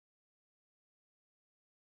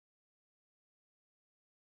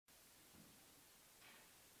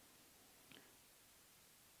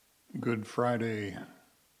Good Friday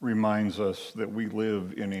reminds us that we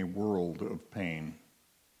live in a world of pain.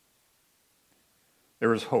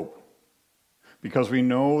 There is hope, because we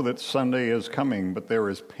know that Sunday is coming, but there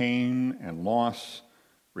is pain and loss,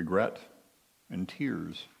 regret, and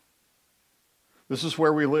tears. This is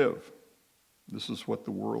where we live. This is what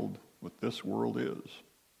this world is.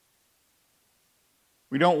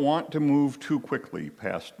 We don't want to move too quickly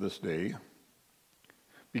past this day,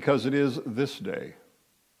 because it is this day,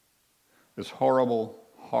 this horrible,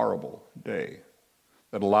 horrible day,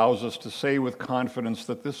 that allows us to say with confidence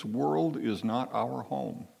that this world is not our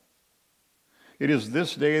home. It is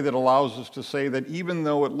this day that allows us to say that even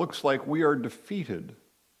though it looks like we are defeated,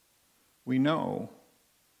 we know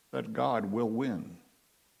that God will win.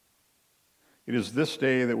 It is this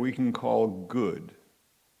day that we can call good,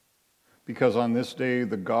 because on this day,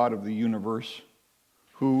 the God of the universe,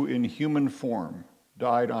 who in human form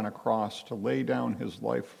died on a cross to lay down his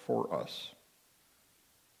life for us.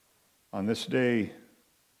 On this day,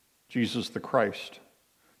 Jesus the Christ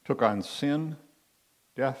took on sin,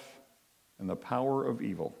 death, and the power of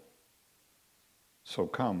evil. So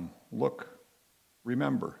come, look,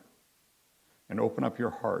 remember, and open up your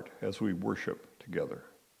heart as we worship together.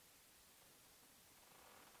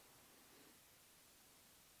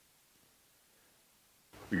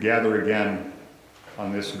 We gather again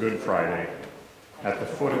on this Good Friday at the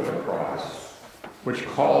foot of the cross, which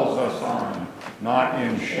calls us on, not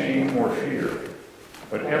in shame or fear,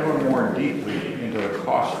 but ever more deeply into the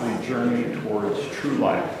costly journey towards true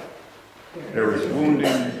life. There is wounding,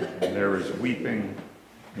 and there is weeping.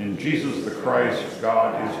 In Jesus the Christ,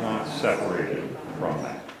 God is not separated from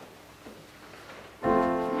that.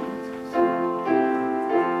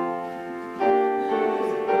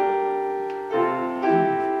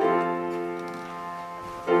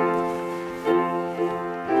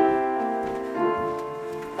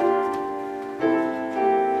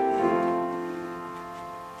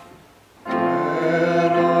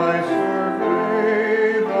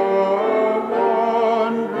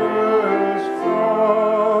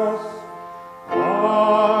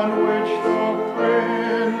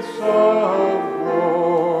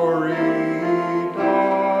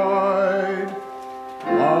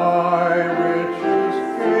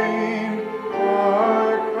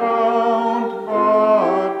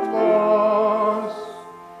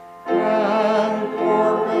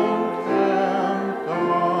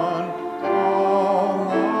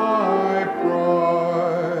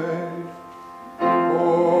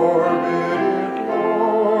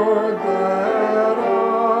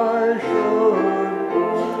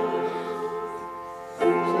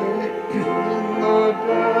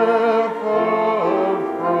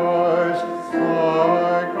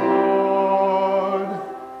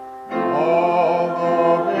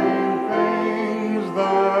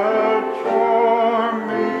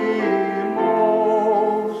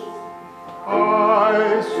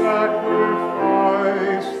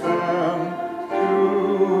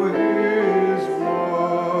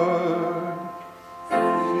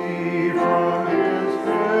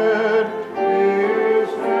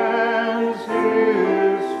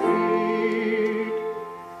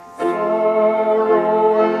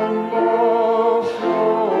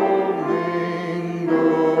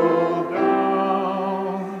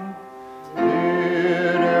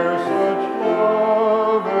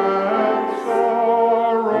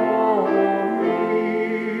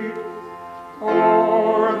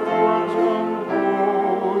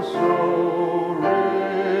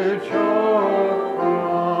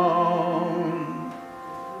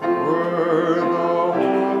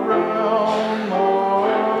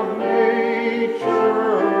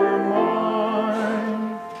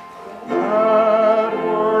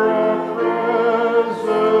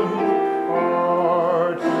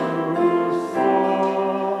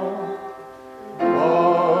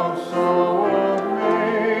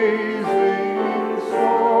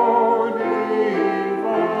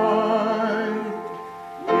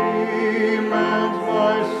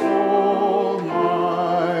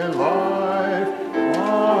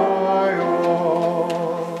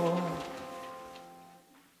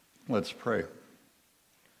 Let's pray.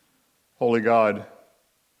 Holy God,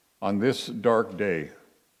 on this dark day,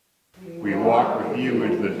 we walk with you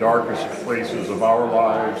into the darkest places of our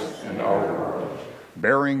lives and our world.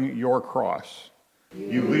 Bearing your cross,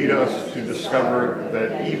 you lead us to discover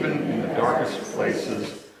that even in the darkest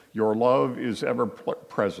places, your love is ever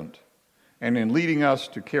present. And in leading us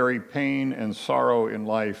to carry pain and sorrow in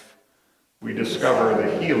life, we discover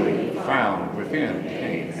the healing found within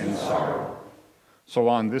pain and sorrow. So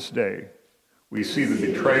on this day, we see the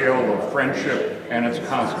betrayal of friendship and its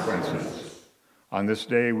consequences, On this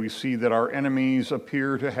day, we see that our enemies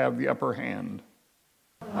appear to have the upper hand.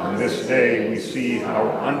 On this day, we see how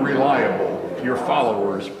unreliable your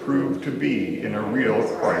followers prove to be in a real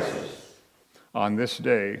crisis. On this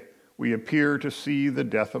day, we appear to see the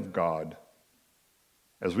death of God.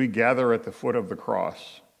 As we gather at the foot of the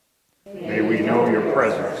cross, may we know your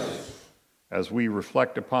presence as we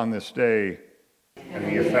reflect upon this day and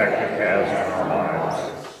the effect it has on our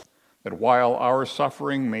lives. That while our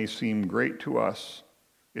suffering may seem great to us,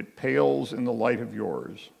 it pales in the light of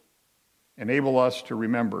yours. Enable us to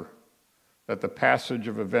remember that the passage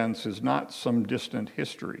of events is not some distant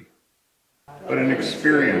history, but an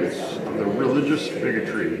experience of the religious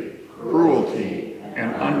bigotry, cruelty,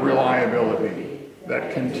 and unreliability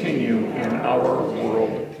that continue in our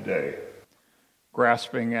world today.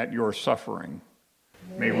 Grasping at your suffering,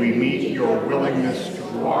 may we meet your willingness to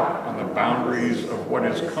walk on the boundaries of what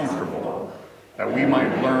is comfortable, that we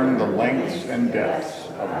might learn the lengths and depths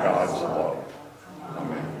of God's love.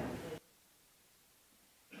 Amen.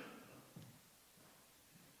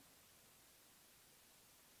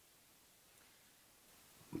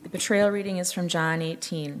 The betrayal reading is from John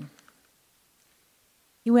 18.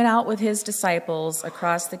 He went out with his disciples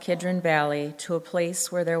across the Kidron Valley to a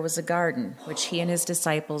place where there was a garden, which he and his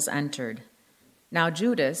disciples entered. Now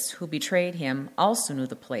Judas, who betrayed him, also knew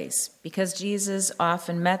the place, because Jesus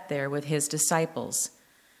often met there with his disciples.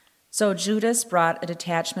 So Judas brought a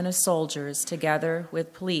detachment of soldiers together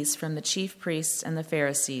with police from the chief priests and the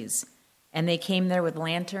Pharisees, and they came there with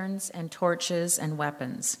lanterns and torches and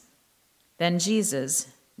weapons. Then Jesus,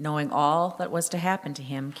 knowing all that was to happen to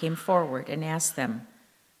him, came forward and asked them,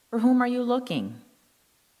 "For whom are you looking?"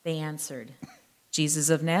 They answered, "Jesus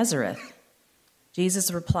of Nazareth."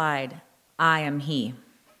 Jesus replied, "I am he."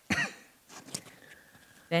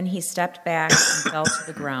 Then he stepped back and fell to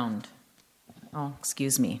the ground.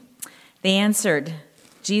 They answered,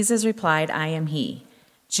 Jesus replied, "I am he."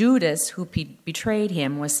 Judas, who betrayed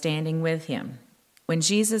him, was standing with him. When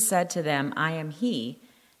Jesus said to them, "I am he,"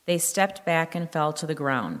 they stepped back and fell to the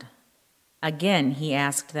ground. Again he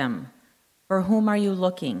asked them, "For whom are you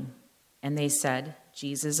looking?" And they said,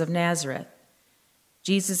 "Jesus of Nazareth."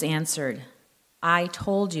 Jesus answered, "I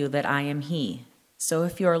told you that I am he. So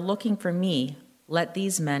if you are looking for me, let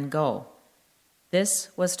these men go." This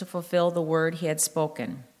was to fulfill the word he had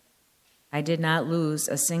spoken. "I did not lose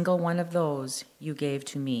a single one of those you gave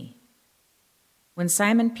to me." When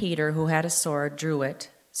Simon Peter, who had a sword, drew it,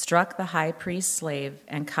 struck the high priest's slave,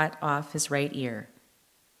 and cut off his right ear.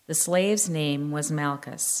 The slave's name was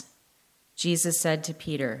Malchus. Jesus said to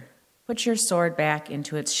Peter, "Put your sword back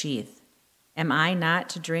into its sheath. Am I not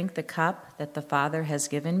to drink the cup that the Father has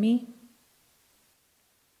given me?"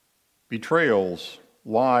 Betrayals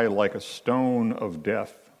lie like a stone of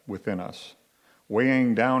death within us,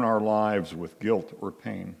 weighing down our lives with guilt or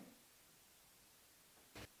pain.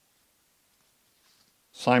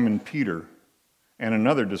 Simon Peter and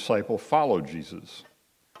another disciple followed Jesus.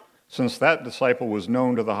 Since that disciple was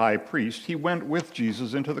known to the high priest, he went with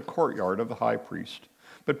Jesus into the courtyard of the high priest.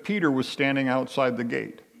 But Peter was standing outside the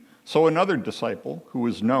gate. So another disciple, who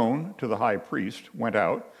was known to the high priest, went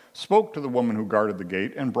out, spoke to the woman who guarded the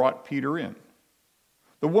gate, and brought Peter in.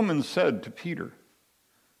 The woman said to Peter,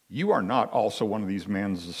 "You are not also one of these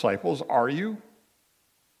man's disciples, are you?"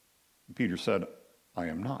 Peter said, "I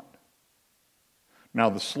am not." Now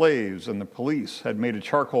the slaves and the police had made a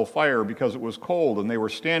charcoal fire because it was cold, and they were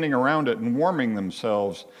standing around it and warming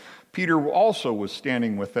themselves. Peter also was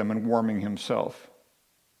standing with them and warming himself.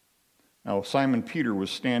 Now Simon Peter was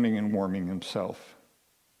standing and warming himself.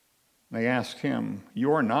 They asked him,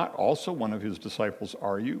 "You are not also one of his disciples,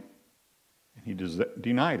 are you?" And he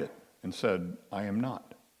denied it and said, "I am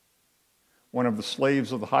not." One of the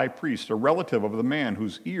slaves of the high priest, a relative of the man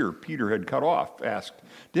whose ear Peter had cut off, asked,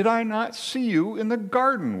 "Did I not see you in the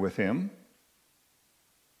garden with him?"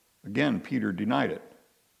 Again, Peter denied it.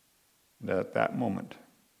 And at that moment,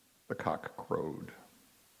 the cock crowed.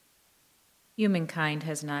 Humankind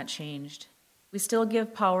has not changed. We still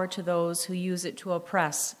give power to those who use it to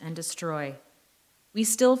oppress and destroy. We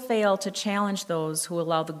still fail to challenge those who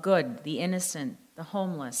allow the good, the innocent, the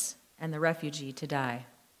homeless, and the refugee to die.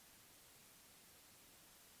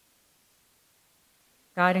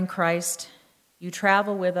 God in Christ, you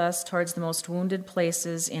travel with us towards the most wounded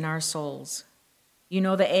places in our souls. You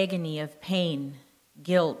know the agony of pain,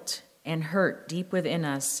 guilt, and hurt deep within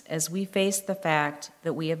us as we face the fact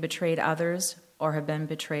that we have betrayed others or have been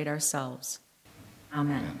betrayed ourselves.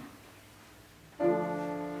 Amen.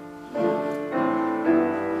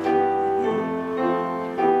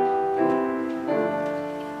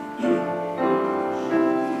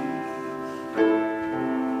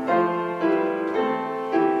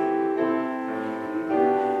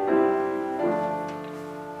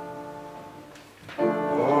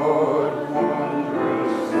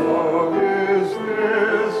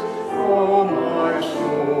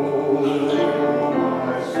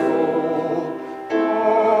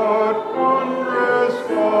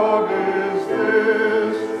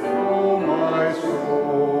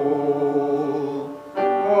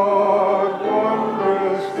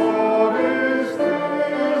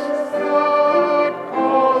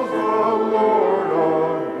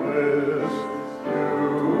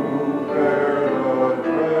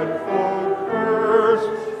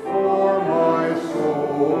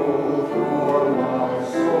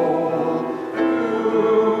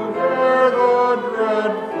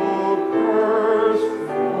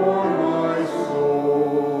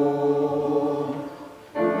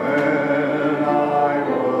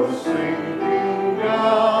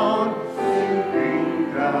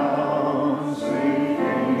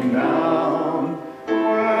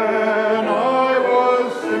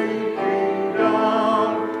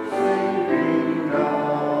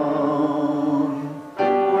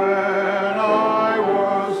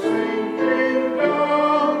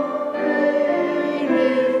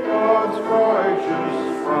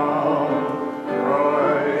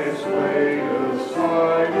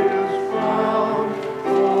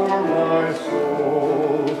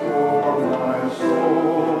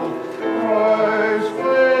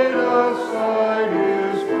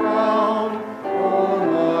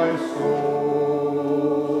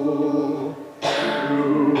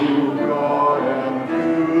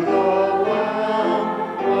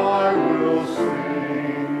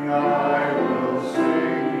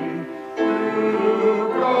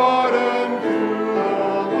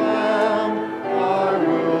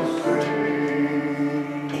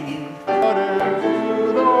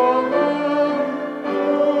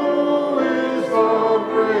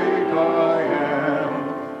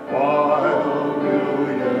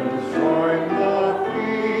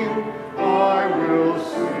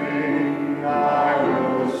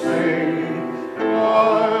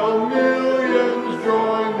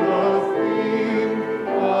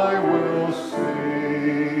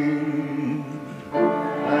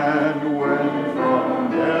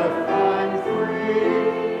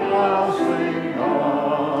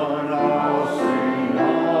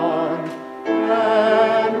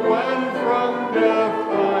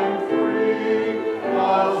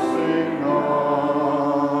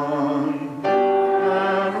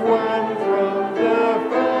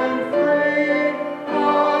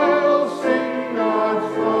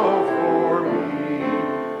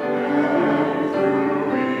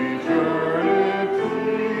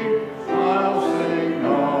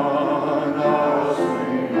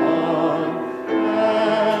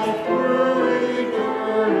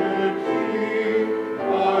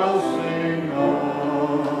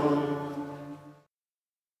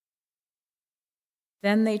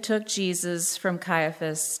 Then they took Jesus from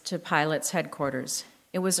Caiaphas to Pilate's headquarters.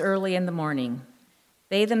 It was early in the morning.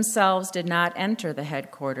 They themselves did not enter the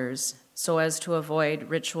headquarters so as to avoid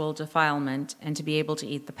ritual defilement and to be able to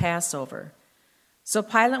eat the Passover. So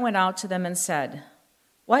Pilate went out to them and said,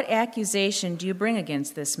 "What accusation do you bring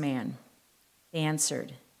against this man?" They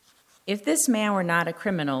answered, "If this man were not a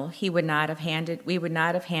criminal, we would not have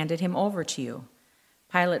handed him over to you."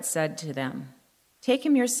 Pilate said to them, "Take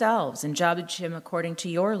him yourselves and judge him according to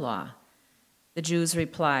your law." The Jews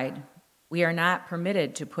replied, "We are not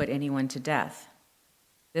permitted to put anyone to death."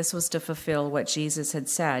 This was to fulfill what Jesus had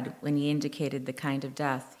said when he indicated the kind of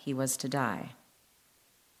death he was to die.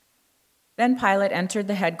 Then Pilate entered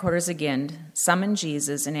the headquarters again, summoned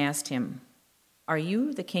Jesus, and asked him, "Are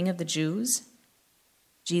you the king of the Jews?"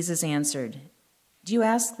 Jesus answered, "Do you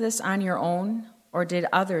ask this on your own, or did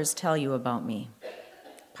others tell you about me?"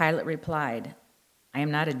 Pilate replied, "I am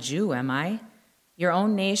not a Jew, am I? Your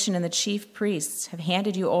own nation and the chief priests have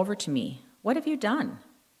handed you over to me. What have you done?"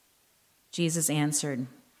 Jesus answered,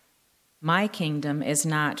 "My kingdom is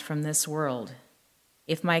not from this world.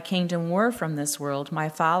 If my kingdom were from this world, my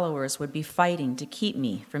followers would be fighting to keep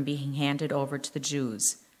me from being handed over to the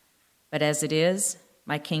Jews. But as it is,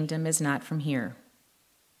 my kingdom is not from here."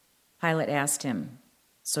 Pilate asked him,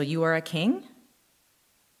 "So you are a king?"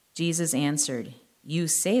 Jesus answered, "You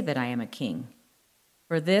say that I am a king.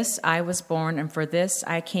 For this I was born, and for this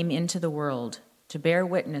I came into the world, to bear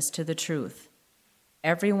witness to the truth.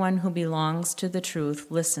 Everyone who belongs to the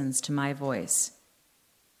truth listens to my voice."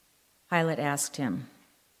 Pilate asked him,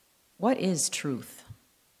 "What is truth?"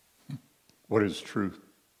 What is truth?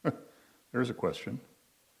 There's a question.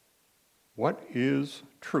 What is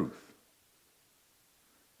truth?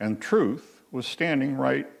 And truth was standing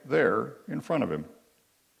right there in front of him.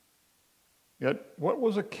 Yet, what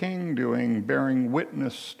was a king doing bearing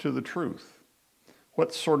witness to the truth?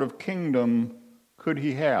 What sort of kingdom could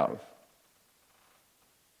he have?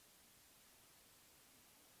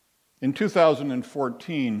 In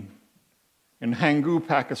 2014, in Hangu,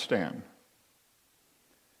 Pakistan,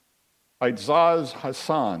 Aitzaz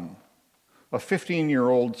Hassan, a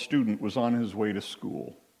 15-year-old student, was on his way to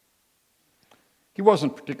school. He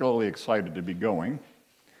wasn't particularly excited to be going.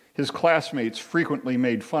 His classmates frequently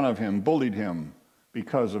made fun of him, bullied him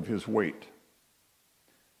because of his weight.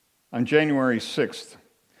 On January 6th,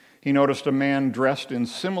 he noticed a man dressed in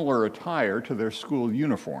similar attire to their school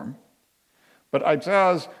uniform, but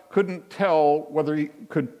Aitzaz couldn't tell whether he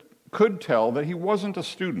could tell that he wasn't a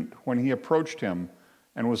student when he approached him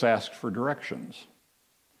and was asked for directions.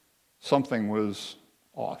 Something was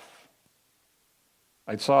off.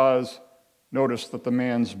 Aitzaz noticed that the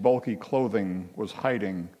man's bulky clothing was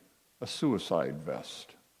hiding a suicide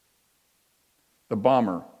vest. The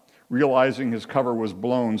bomber, realizing his cover was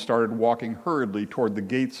blown, started walking hurriedly toward the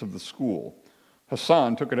gates of the school.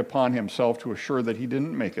 Hassan took it upon himself to assure that he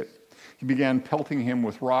didn't make it. He began pelting him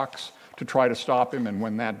with rocks to try to stop him, and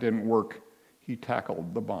when that didn't work, he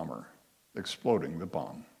tackled the bomber, exploding the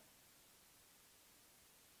bomb.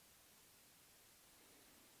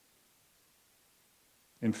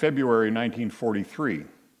 In February 1943,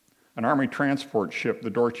 an Army transport ship, the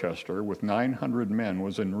Dorchester, with 900 men,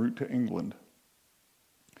 was en route to England.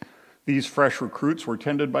 These fresh recruits were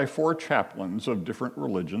tended by 4 chaplains of different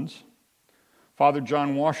religions: Father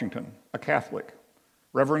John Washington, a Catholic;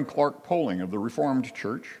 Reverend Clark Poling of the Reformed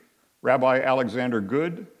Church; Rabbi Alexander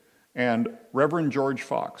Good; and Reverend George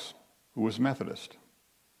Fox, who was Methodist.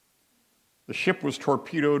 The ship was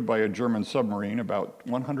torpedoed by a German submarine about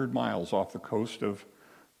 100 miles off the coast of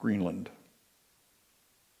Greenland.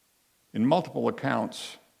 In multiple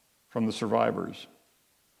accounts from the survivors,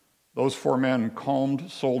 those 4 men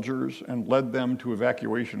calmed soldiers and led them to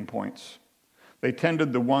evacuation points. They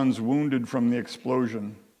tended the ones wounded from the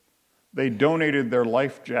explosion. They donated their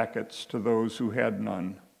life jackets to those who had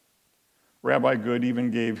none. Rabbi Good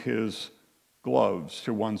even gave his gloves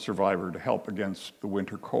to one survivor to help against the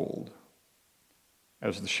winter cold.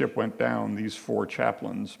 As the ship went down, these 4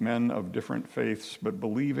 chaplains, men of different faiths but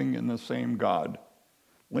believing in the same God,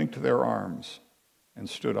 linked their arms and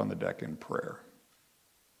stood on the deck in prayer.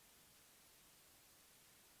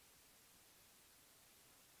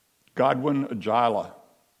 Godwin Ajala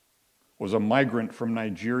was a migrant from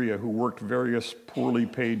Nigeria who worked various poorly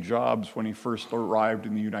paid jobs when he first arrived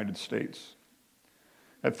in the United States.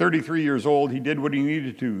 At 33 years old, he did what he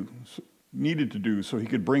needed to do so he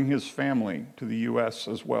could bring his family to the U.S.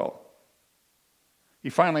 as well. He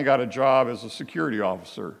finally got a job as a security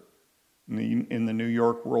officer in the New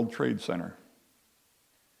York World Trade Center,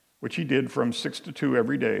 which he did from 6 to 2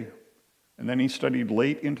 every day, and then he studied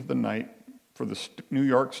late into the night for the New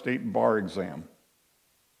York State bar exam.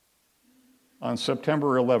 On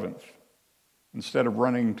September 11th, instead of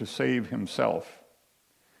running to save himself,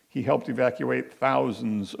 he helped evacuate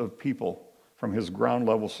thousands of people from his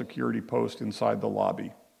ground-level security post inside the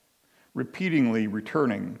lobby, repeatedly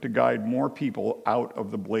returning to guide more people out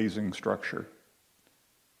of the blazing structure.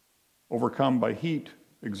 Overcome by heat,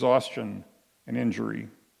 exhaustion, and injury,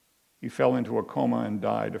 he fell into a coma and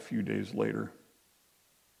died a few days later.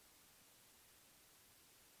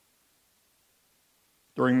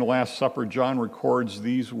 During the Last Supper, John records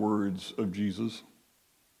these words of Jesus: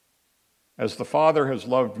 "As the Father has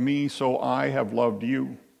loved me, so I have loved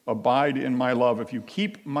you. Abide in my love. If you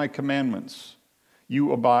keep my commandments,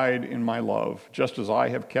 you abide in my love, just as I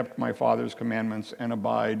have kept my Father's commandments and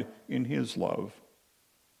abide in his love.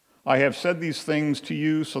 I have said these things to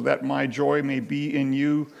you so that my joy may be in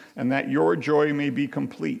you and that your joy may be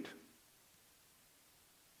complete.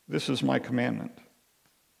 This is my commandment,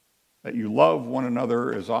 that you love one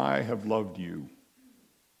another as I have loved you.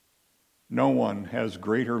 No one has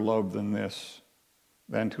greater love than this,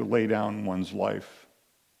 than to lay down one's life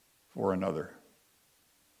for another."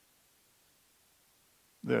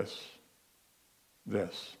 This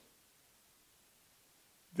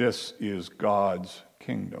is God's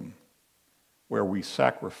kingdom, where we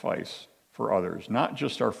sacrifice for others, not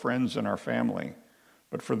just our friends and our family,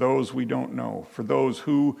 but for those we don't know, for those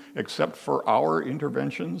who, except for our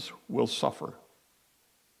interventions, will suffer.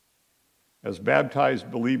 As baptized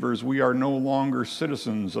believers, we are no longer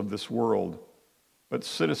citizens of this world, but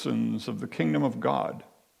citizens of the kingdom of God,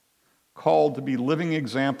 called to be living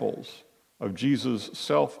examples of Jesus'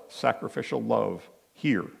 self-sacrificial love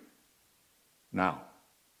here, now.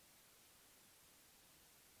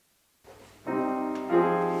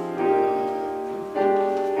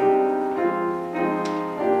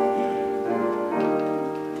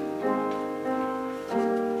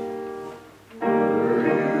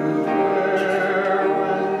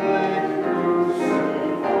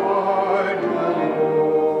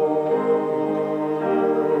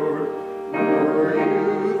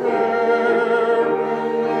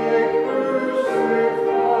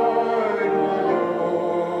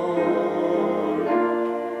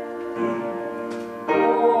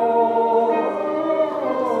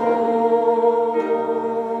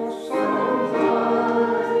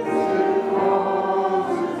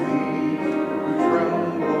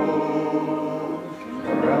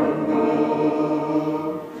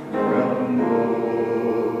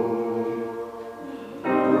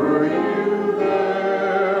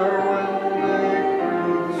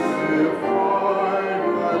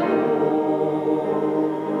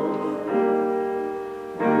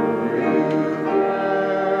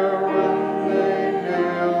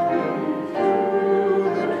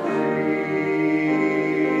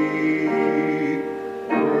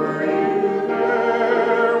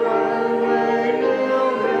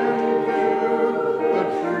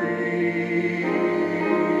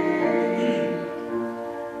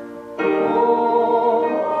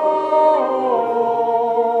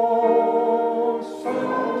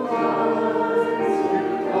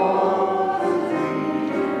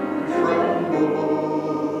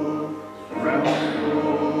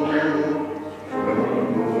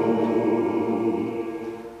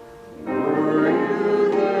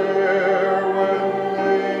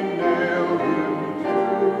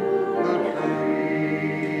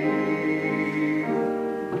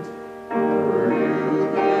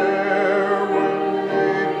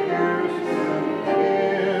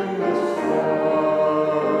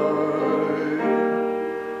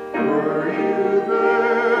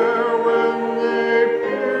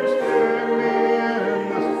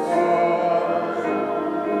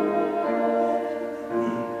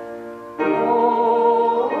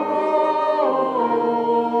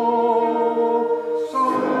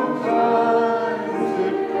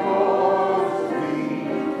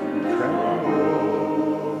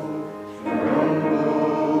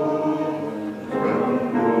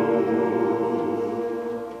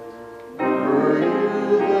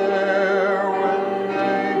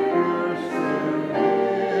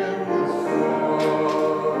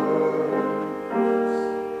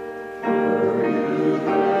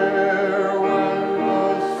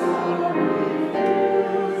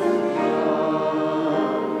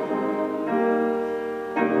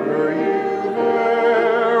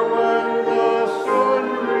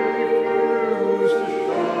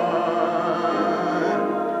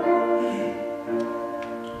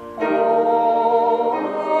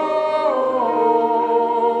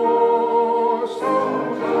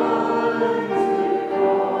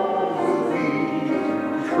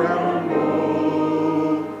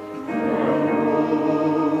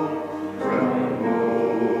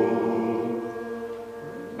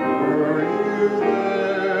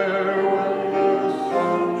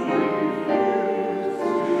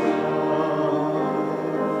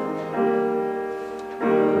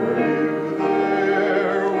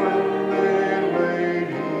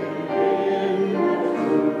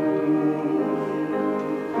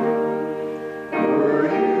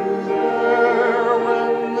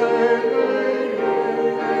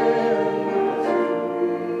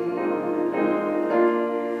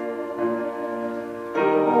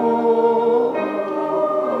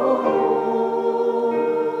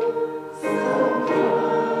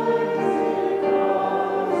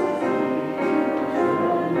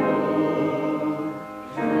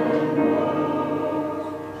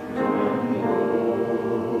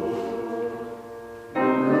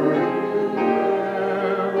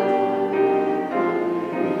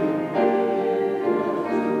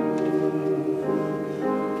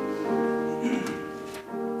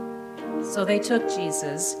 So they took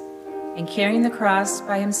Jesus, and carrying the cross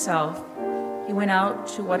by himself, he went out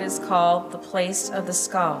to what is called the place of the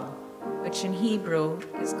skull, which in Hebrew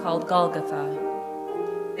is called Golgotha.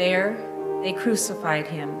 There they crucified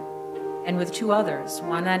him, and with two others,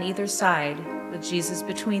 one on either side, with Jesus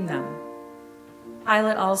between them.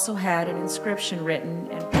 Pilate also had an inscription written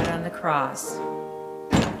and put on the cross.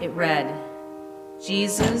 It read,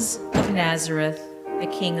 "Jesus of Nazareth, the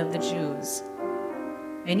King of the Jews."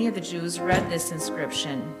 Many of the Jews read this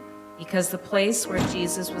inscription because the place where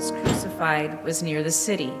Jesus was crucified was near the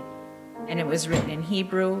city, and it was written in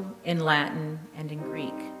Hebrew, in Latin, and in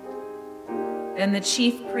Greek. Then the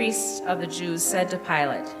chief priests of the Jews said to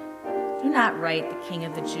Pilate, "Do not write the King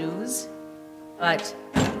of the Jews, but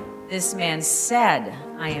this man said,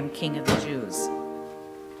 'I am King of the Jews.'"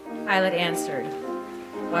 Pilate answered,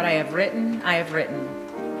 "What I have written, I have written."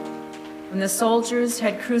 When the soldiers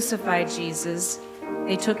had crucified Jesus,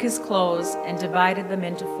 they took his clothes and divided them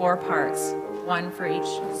into 4 parts, one for each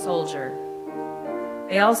soldier.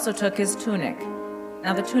 They also took his tunic.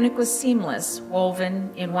 Now the tunic was seamless,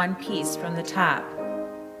 woven in one piece from the top.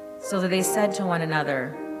 So that they said to one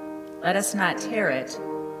another, "Let us not tear it,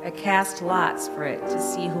 but cast lots for it to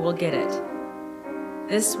see who will get it."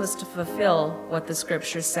 This was to fulfill what the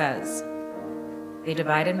scripture says. "They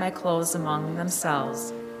divided my clothes among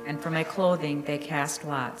themselves, and for my clothing they cast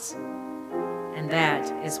lots." And that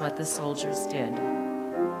is what the soldiers did.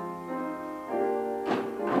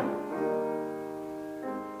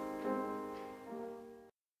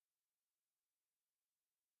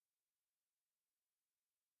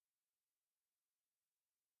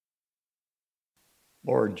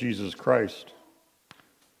 Lord Jesus Christ,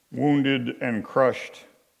 wounded and crushed,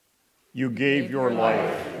 you gave your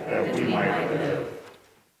life that we might live.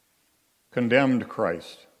 Condemned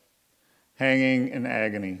Christ, hanging in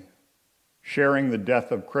agony, sharing the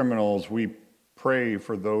death of criminals, we pray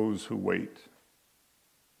for those who wait.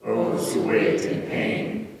 Those who wait in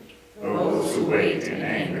pain, those who wait in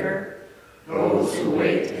anger, those who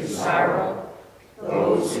wait in sorrow,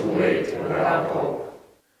 those who wait without hope.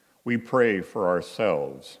 We pray for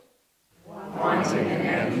ourselves. Wanting an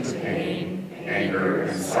end to pain, anger,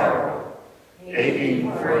 and sorrow,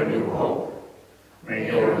 aching for a new hope.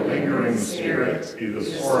 May your lingering spirit be the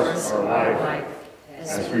source of our life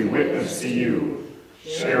as we witness to you,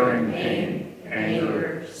 sharing pain,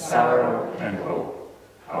 anger, sorrow, and hope,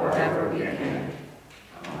 however we can.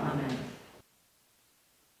 Amen.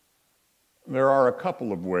 There are a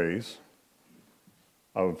couple of ways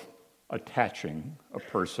of attaching a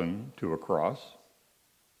person to a cross.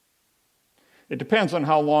 It depends on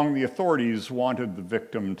how long the authorities wanted the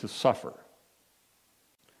victim to suffer.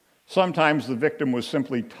 Sometimes the victim was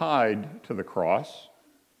simply tied to the cross,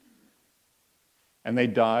 and they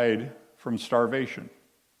died from starvation.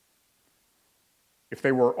 If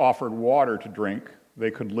they were offered water to drink,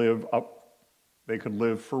 they could live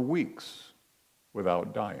for weeks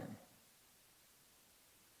without dying.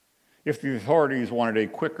 If the authorities wanted a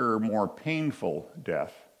quicker, more painful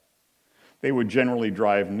death, they would generally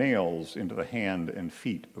drive nails into the hand and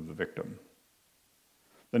feet of the victim.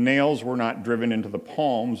 The nails were not driven into the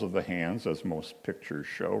palms of the hands, as most pictures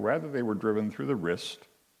show. Rather, they were driven through the wrist,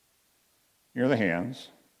 near the hands.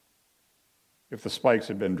 If the spikes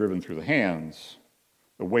had been driven through the hands,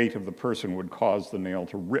 the weight of the person would cause the nail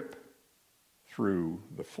to rip through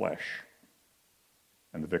the flesh,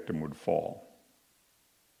 and the victim would fall.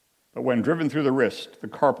 But when driven through the wrist, the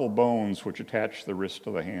carpal bones which attach the wrist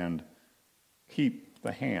to the hand keep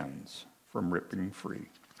the hands from ripping free.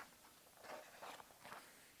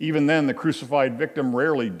 Even then, the crucified victim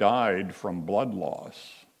rarely died from blood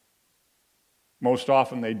loss. Most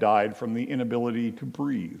often, they died from the inability to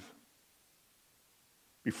breathe.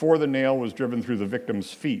 Before the nail was driven through the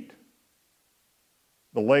victim's feet,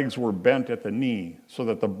 the legs were bent at the knee so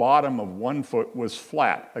that the bottom of one foot was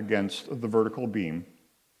flat against the vertical beam.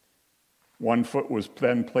 One foot was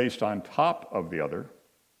then placed on top of the other,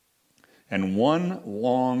 and one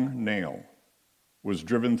long nail was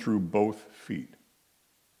driven through both feet.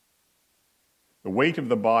 The weight of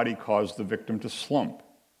the body caused the victim to slump,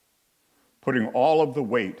 putting all of the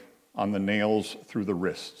weight on the nails through the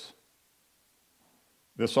wrists.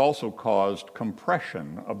 This also caused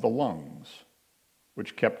compression of the lungs,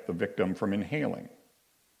 which kept the victim from inhaling.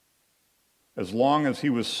 As long as he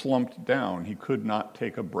was slumped down, he could not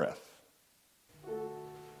take a breath.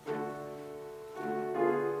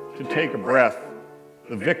 To take a breath,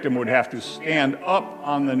 the victim would have to stand up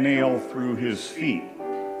on the nail through his feet,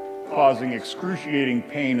 causing excruciating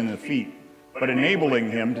pain in the feet, but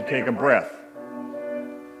enabling him to take a breath.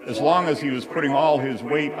 As long as he was putting all his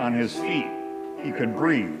weight on his feet, he could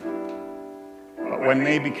breathe. But when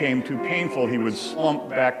they became too painful, he would slump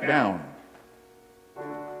back down,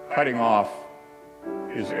 cutting off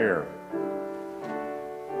his air.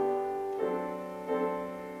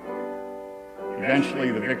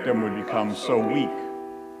 Eventually, the victim would become so weak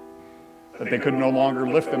that they could no longer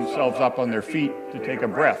lift themselves up on their feet to take a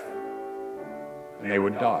breath, and they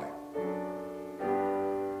would die.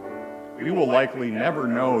 We will likely never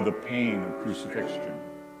know the pain of crucifixion.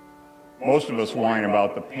 Most of us whine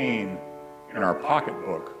about the pain in our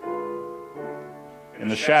pocketbook. In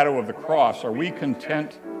the shadow of the cross, are we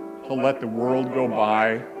content to let the world go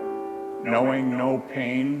by, knowing no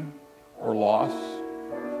pain or loss?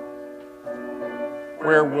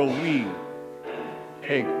 Where will we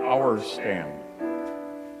take our stand?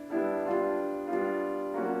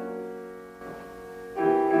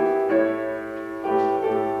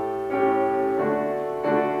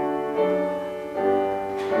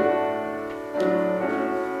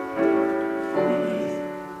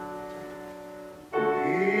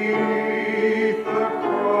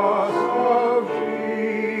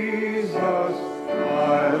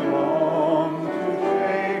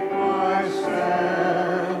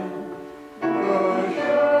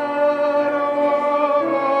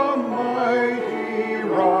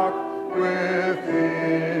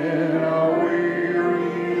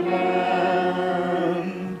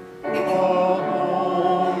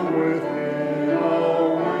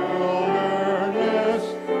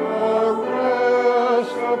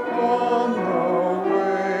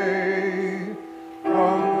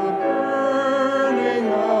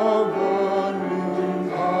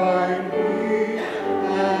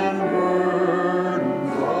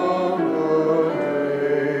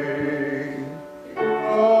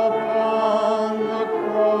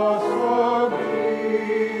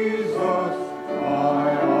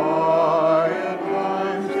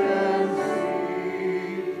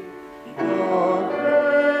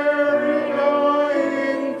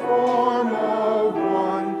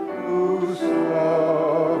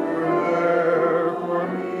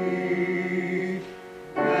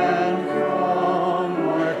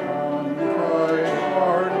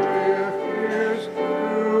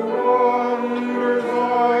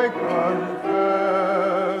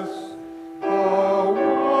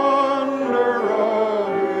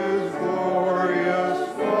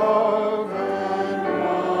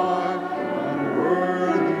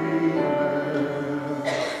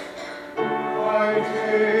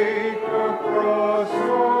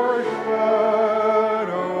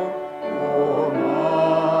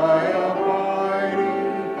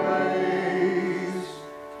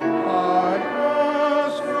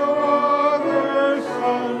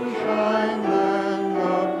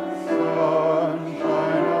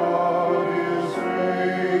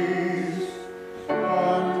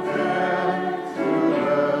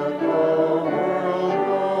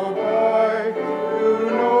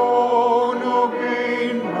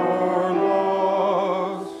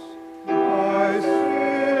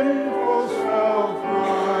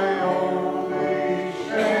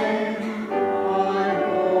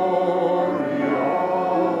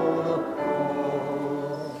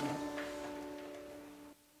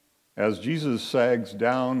 As Jesus sags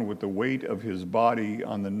down with the weight of his body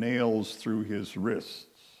on the nails through his wrists,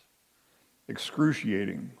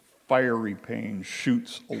 excruciating, fiery pain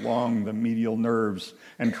shoots along the medial nerves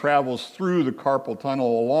and travels through the carpal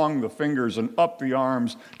tunnel, along the fingers and up the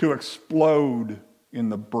arms to explode in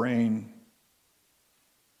the brain.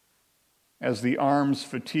 As the arms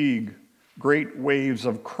fatigue, great waves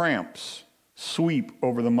of cramps sweep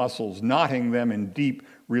over the muscles, knotting them in deep,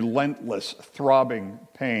 relentless, throbbing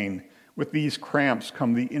pain. With these cramps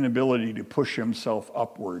come the inability to push himself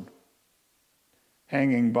upward.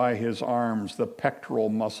 Hanging by his arms, the pectoral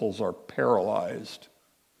muscles are paralyzed.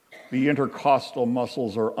 The intercostal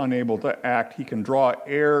muscles are unable to act. He can draw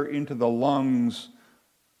air into the lungs,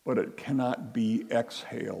 but it cannot be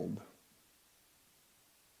exhaled.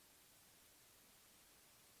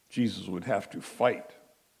 Jesus would have to fight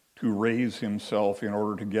to raise himself in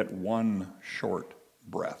order to get one short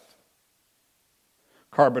breath.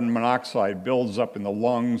 Carbon monoxide builds up in the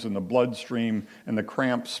lungs and the bloodstream, and the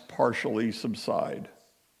cramps partially subside.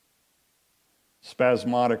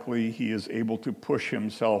 Spasmodically, he is able to push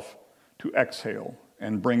himself to exhale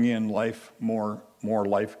and bring in more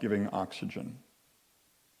life-giving oxygen.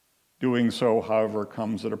 Doing so, however,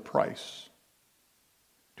 comes at a price.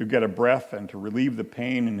 To get a breath and to relieve the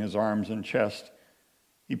pain in his arms and chest,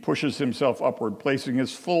 he pushes himself upward, placing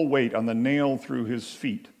his full weight on the nail through his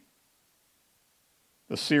feet.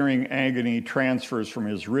 The searing agony transfers from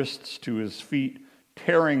his wrists to his feet,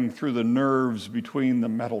 tearing through the nerves between the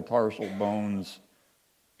metatarsal bones.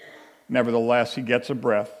 Nevertheless, he gets a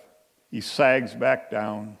breath. He sags back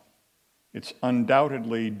down. It's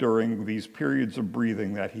undoubtedly during these periods of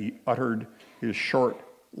breathing that he uttered his short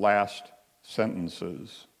last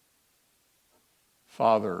sentences.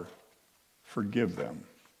 Father, forgive them,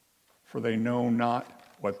 for they know not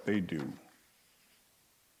what they do.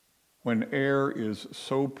 When air is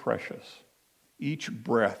so precious, each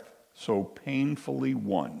breath so painfully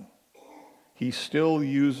won, he still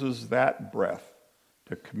uses that breath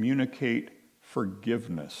to communicate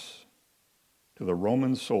forgiveness to the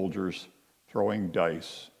Roman soldiers throwing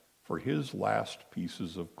dice for his last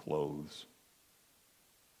pieces of clothes.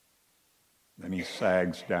 Then he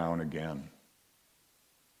sags down again.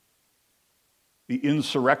 The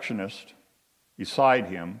insurrectionist beside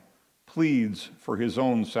him pleads for his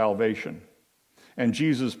own salvation, and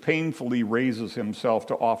Jesus painfully raises himself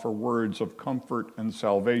to offer words of comfort and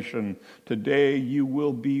salvation. Today you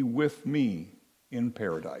will be with me in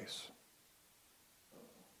paradise.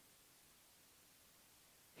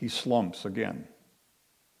 He slumps again.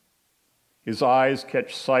 His eyes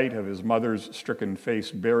catch sight of his mother's stricken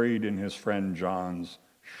face buried in his friend John's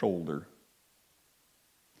shoulder.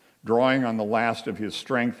 Drawing on the last of his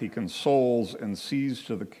strength, he consoles and sees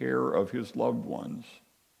to the care of his loved ones.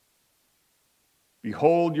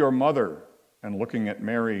 Behold your mother, and looking at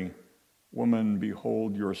Mary, woman,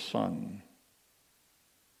 behold your son.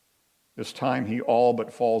 This time he all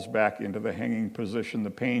but falls back into the hanging position.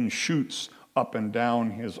 The pain shoots up and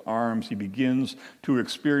down his arms. He begins to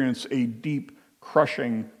experience a deep,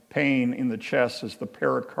 crushing pain in the chest as the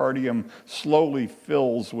pericardium slowly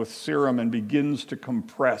fills with serum and begins to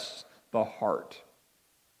compress the heart.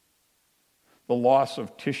 The loss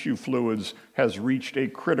of tissue fluids has reached a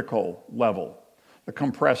critical level. The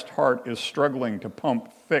compressed heart is struggling to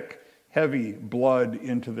pump thick, heavy blood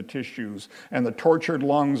into the tissues, and the tortured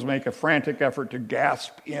lungs make a frantic effort to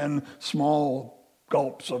gasp in small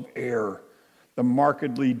gulps of air. The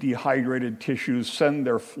markedly dehydrated tissues send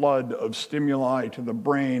their flood of stimuli to the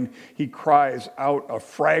brain. He cries out a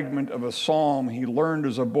fragment of a psalm he learned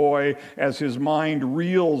as a boy as his mind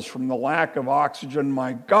reels from the lack of oxygen.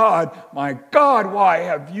 My God, why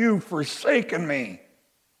have you forsaken me?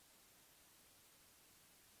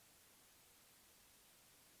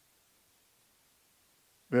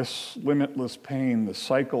 This limitless pain, the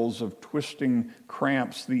cycles of twisting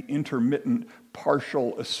cramps, the intermittent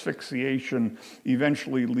partial asphyxiation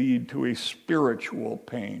eventually lead to a spiritual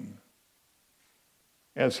pain.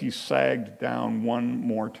 As he sagged down one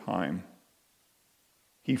more time,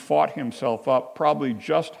 he fought himself up, probably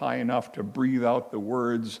just high enough to breathe out the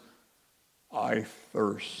words, I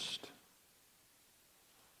thirst.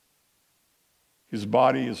 His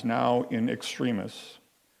body is now in extremis,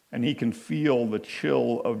 and he can feel the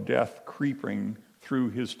chill of death creeping through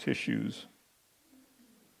his tissues.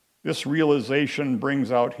 This realization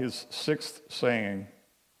brings out his sixth saying,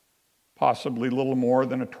 possibly little more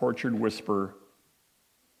than a tortured whisper,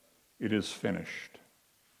 it is finished.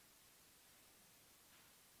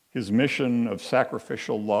 His mission of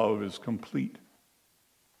sacrificial love is complete.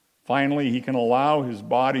 Finally, he can allow his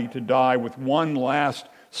body to die with one last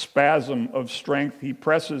spasm of strength. He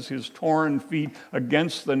presses his torn feet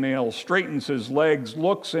against the nails, straightens his legs,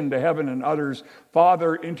 looks into heaven and utters,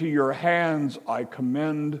 Father, into your hands I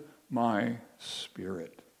commend my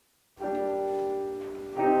spirit.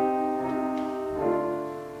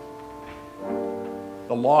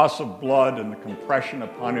 The loss of blood and the compression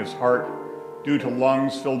upon his heart due to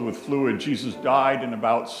lungs filled with fluid, Jesus died in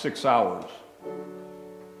about 6 hours.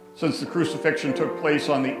 Since the crucifixion took place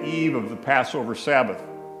on the eve of the Passover Sabbath,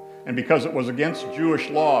 and because it was against Jewish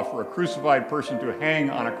law for a crucified person to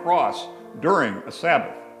hang on a cross during a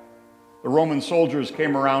Sabbath, the Roman soldiers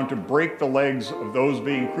came around to break the legs of those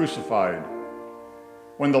being crucified.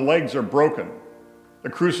 When the legs are broken, the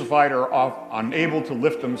crucified are unable to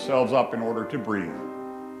lift themselves up in order to breathe.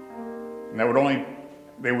 And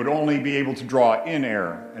they would only be able to draw in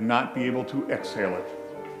air and not be able to exhale it.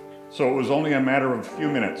 So it was only a matter of a few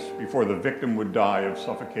minutes before the victim would die of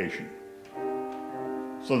suffocation.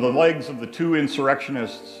 So the legs of the two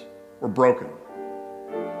insurrectionists were broken.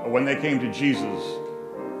 But when they came to Jesus,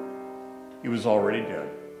 he was already dead.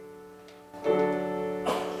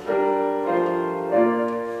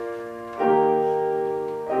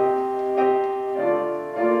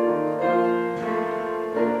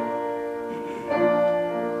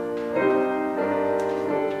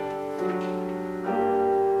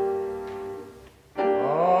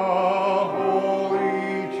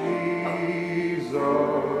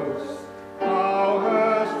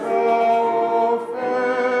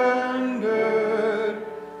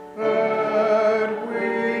 That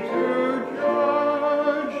we to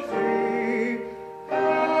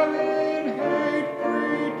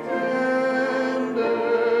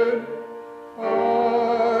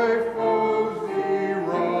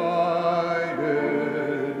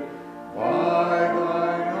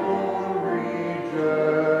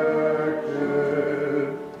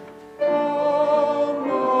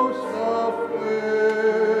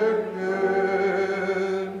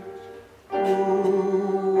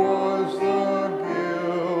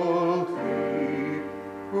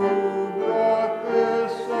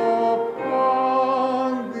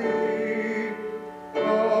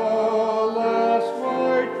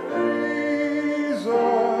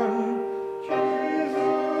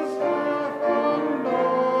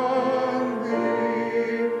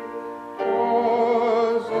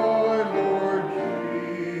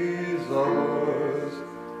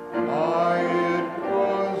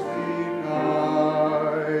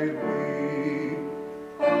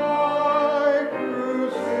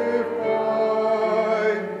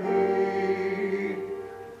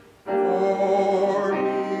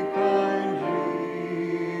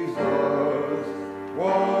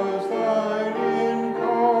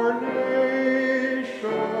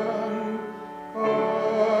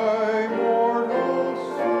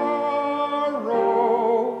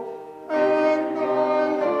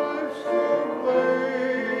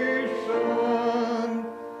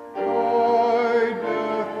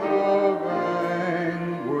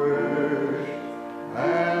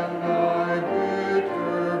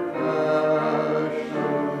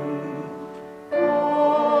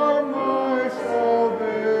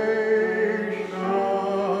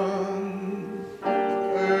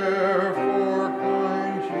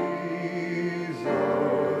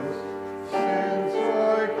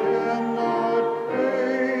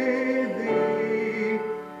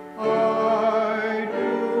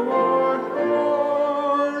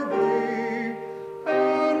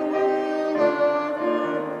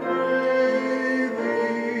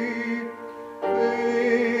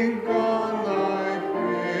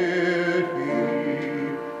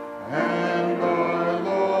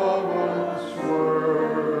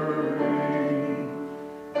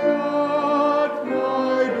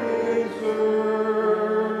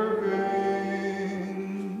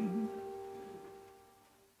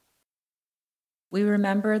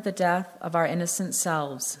remember the death of our innocent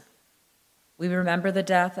selves. We remember the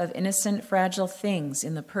death of innocent, fragile things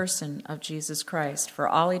in the person of Jesus Christ for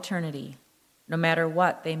all eternity, no matter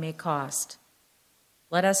what they may cost.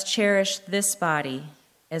 Let us cherish this body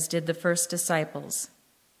as did the first disciples.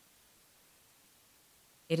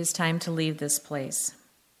 It is time to leave this place.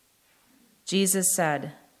 Jesus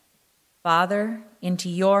said, "Father, into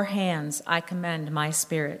your hands I commend my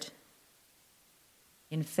spirit."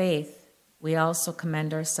 In faith, we also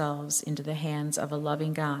commend ourselves into the hands of a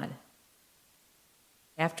loving God.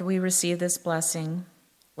 After we receive this blessing,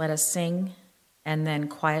 let us sing and then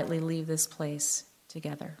quietly leave this place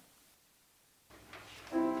together.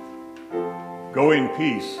 Go in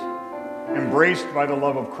peace, embraced by the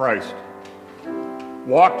love of Christ.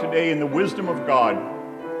 Walk today in the wisdom of God.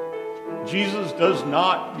 Jesus does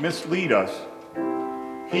not mislead us.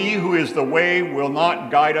 He who is the way will not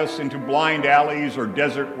guide us into blind alleys or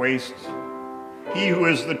desert wastes. He who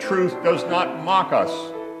is the truth does not mock us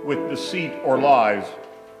with deceit or lies.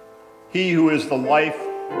 He who is the life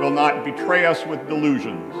will not betray us with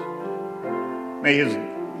delusions. May his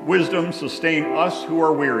wisdom sustain us who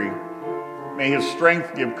are weary. May his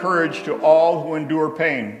strength give courage to all who endure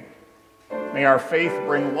pain. May our faith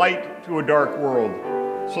bring light to a dark world,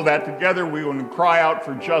 so that together we will cry out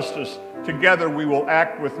for justice. Together we will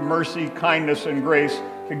act with mercy, kindness, and grace.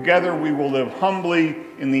 Together we will live humbly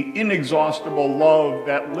in the inexhaustible love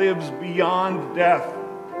that lives beyond death.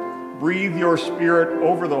 Breathe your spirit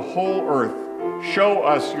over the whole earth. Show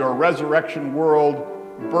us your resurrection world.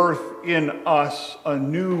 Birth in us a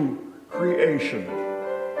new creation.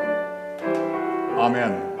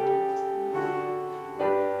 Amen.